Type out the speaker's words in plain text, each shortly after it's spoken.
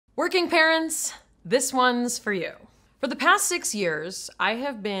Working parents, this one's for you. For the past 6 years, I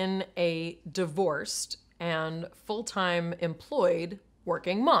have been a divorced and full-time employed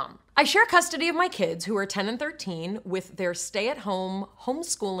working mom. I share custody of my kids, who are 10 and 13, with their stay-at-home,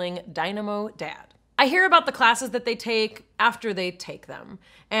 homeschooling dynamo dad. I hear about the classes that they take after they take them,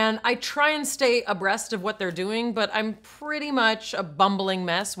 and I try and stay abreast of what they're doing, but I'm pretty much a bumbling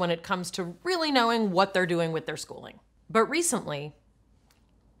mess when it comes to really knowing what they're doing with their schooling. But recently,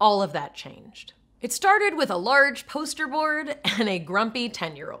 all of that changed. It started with a large poster board and a grumpy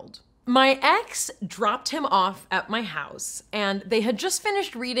 10-year-old. My ex dropped him off at my house, and they had just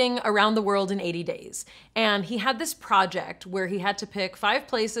finished reading Around the World in 80 Days. And he had this project where he had to pick 5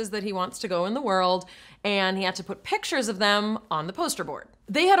 places that he wants to go in the world, and he had to put pictures of them on the poster board.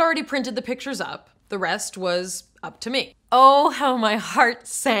 They had already printed the pictures up. The rest was up to me. Oh, how my heart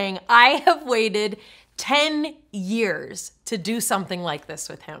sang. I have waited 10 years to do something like this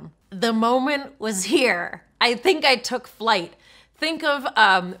with him. The moment was here. I think I took flight. Think of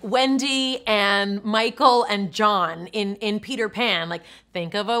Wendy and Michael and John in Peter Pan. Like,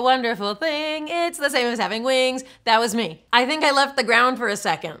 think of a wonderful thing. It's the same as having wings. That was me. I think I left the ground for a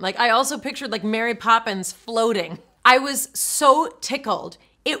second. Like, I also pictured like Mary Poppins floating. I was so tickled.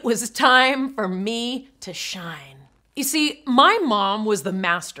 It was time for me to shine. You see, my mom was the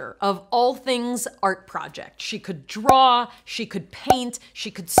master of all things art project. She could draw, she could paint,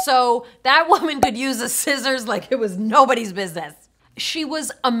 she could sew. That woman could use the scissors like it was nobody's business. She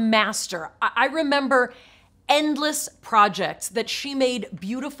was a master. I remember endless projects that she made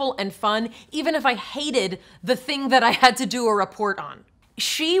beautiful and fun, even if I hated the thing that I had to do a report on.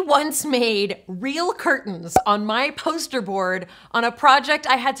 She once made real curtains on my poster board on a project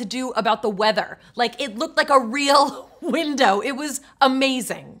I had to do about the weather. Like, it looked like a real window. It was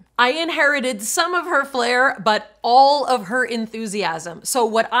amazing. I inherited some of her flair, but all of her enthusiasm. So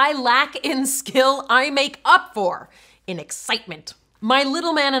what I lack in skill, I make up for in excitement. My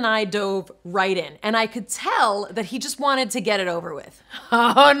little man and I dove right in, and I could tell that he just wanted to get it over with.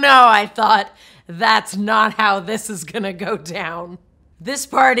 Oh no, I thought, that's not how this is gonna go down. This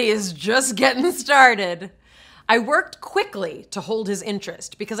party is just getting started. I worked quickly to hold his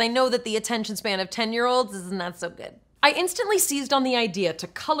interest because I know that the attention span of 10-year-olds is not so good. I instantly seized on the idea to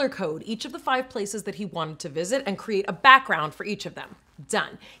color code each of the 5 places that he wanted to visit and create a background for each of them.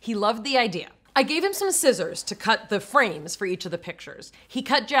 Done. He loved the idea. I gave him some scissors to cut the frames for each of the pictures. He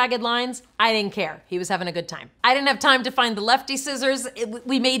cut jagged lines. I didn't care. He was having a good time. I didn't have time to find the lefty scissors.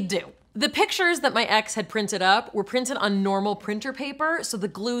 We made do. The pictures that my ex had printed up were printed on normal printer paper, so the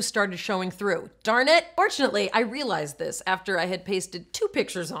glue started showing through. Darn it! Fortunately, I realized this after I had pasted 2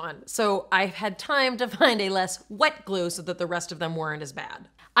 pictures on, so I had time to find a less wet glue so that the rest of them weren't as bad.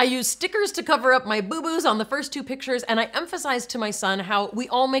 I used stickers to cover up my boo-boos on the first 2 pictures, and I emphasized to my son how we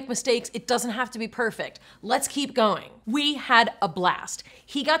all make mistakes. It doesn't have to be perfect. Let's keep going. We had a blast.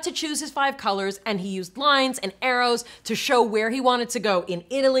 He got to choose his 5 colors, and he used lines and arrows to show where he wanted to go in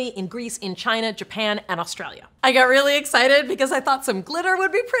Italy, in Greece, in China, Japan, and Australia. I got really excited because I thought some glitter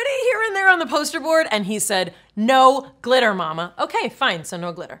would be pretty here and there on the poster board, and he said, "No glitter, Mama." Okay, fine, so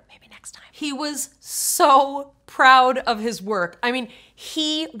no glitter. Maybe next time. He was so proud of his work. I mean,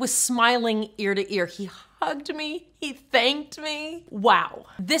 he was smiling ear to ear. He hugged me. He thanked me. Wow.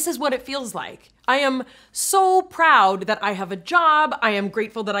 This is what it feels like. I am so proud that I have a job. I am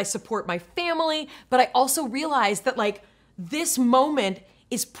grateful that I support my family, but I also realize that, like, this moment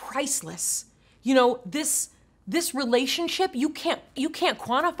is priceless. You know, this relationship, you can't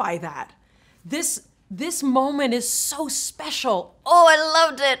quantify that. This moment is so special. Oh, I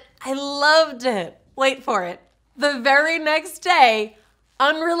loved it. I loved it. Wait for it. The very next day,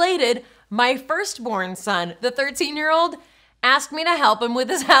 unrelated, my firstborn son, the 13-year-old, asked me to help him with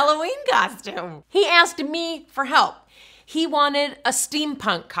his Halloween costume. He asked me for help. He wanted a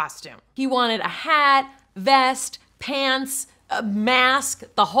steampunk costume. He wanted a hat, vest, pants, a mask,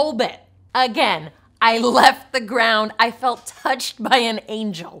 the whole bit. Again, I left the ground. I felt touched by an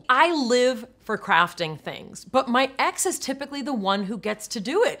angel. I live for crafting things, but my ex is typically the one who gets to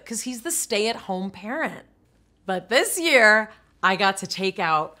do it because he's the stay-at-home parent. But this year, I got to take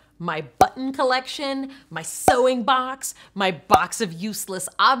out my button collection, my sewing box, my box of useless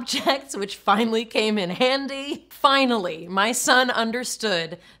objects, which finally came in handy. Finally, my son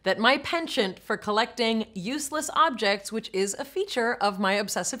understood that my penchant for collecting useless objects, which is a feature of my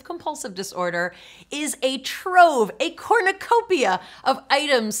obsessive-compulsive disorder, is a trove, a cornucopia of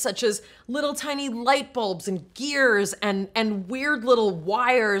items such as little tiny light bulbs and gears and weird little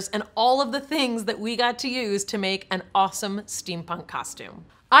wires and all of the things that we got to use to make an awesome steampunk costume.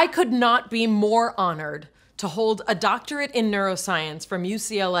 I could not be more honored to hold a doctorate in neuroscience from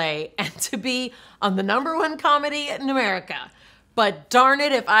UCLA and to be on the #1 comedy in America. But darn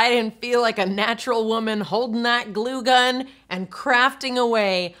it if I didn't feel like a natural woman holding that glue gun and crafting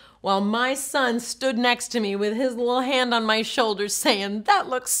away while my son stood next to me with his little hand on my shoulder saying, "That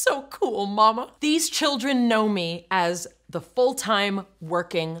looks so cool, mama." These children know me as the full-time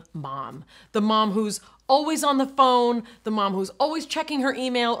working mom. The mom who's always on the phone, the mom who's always checking her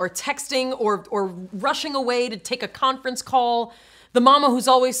email or texting or rushing away to take a conference call. The mama who's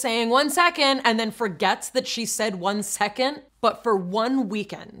always saying 1 second and then forgets that she said 1 second. But for one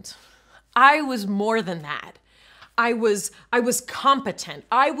weekend, I was more than that. I was competent.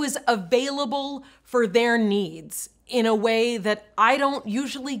 I was available for their needs in a way that I don't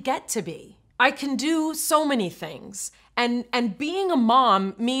usually get to be. I can do so many things. And being a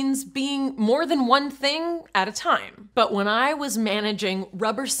mom means being more than one thing at a time. But when I was managing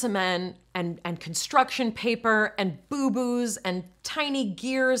rubber cement and construction paper and boo-boos and tiny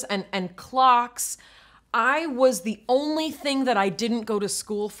gears and clocks, I was the only thing that I didn't go to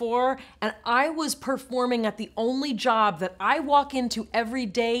school for, and I was performing at the only job that I walk into every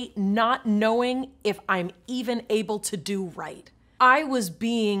day not knowing if I'm even able to do right. I was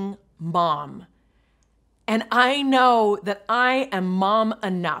being mom. And I know that I am mom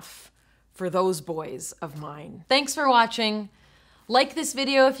enough for those boys of mine. Thanks for watching. Like this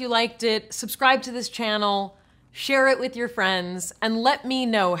video if you liked it, subscribe to this channel, share it with your friends, and let me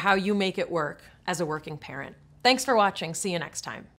know how you make it work as a working parent. Thanks for watching. See you next time.